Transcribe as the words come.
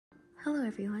Hello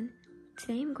everyone,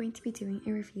 today I'm going to be doing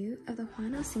a review of the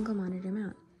HUANUO single monitor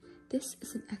mount. This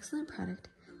is an excellent product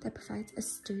that provides a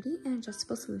sturdy and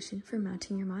adjustable solution for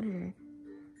mounting your monitor.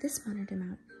 This monitor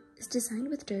mount is designed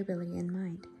with durability in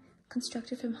mind,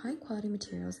 constructed from high quality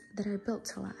materials that are built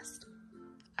to last.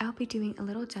 I'll be doing a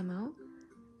little demo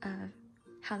of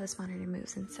how this monitor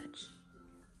moves and such.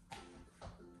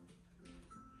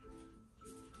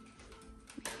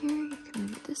 Here you can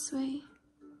move it this way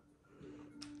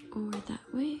or that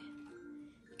way.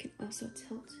 You can also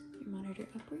tilt your monitor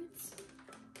upwards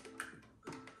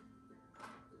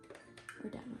or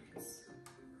downwards.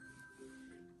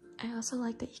 I also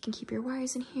like that you can keep your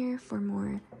wires in here for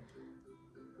more,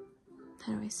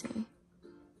 how do I say,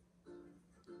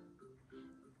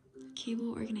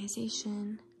 cable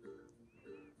organization.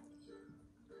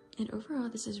 And overall,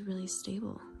 this is really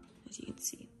stable, as you can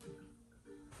see.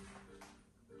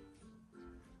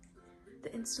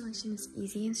 The installation is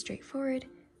easy and straightforward,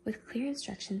 with clear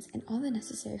instructions and all the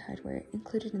necessary hardware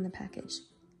included in the package.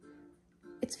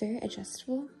 It's very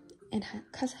adjustable and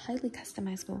highly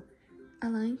customizable,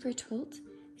 allowing for tilt,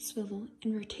 swivel,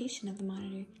 and rotation of the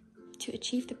monitor to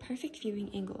achieve the perfect viewing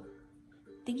angle.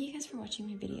 Thank you guys for watching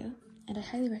my video, and I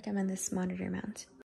highly recommend this monitor mount.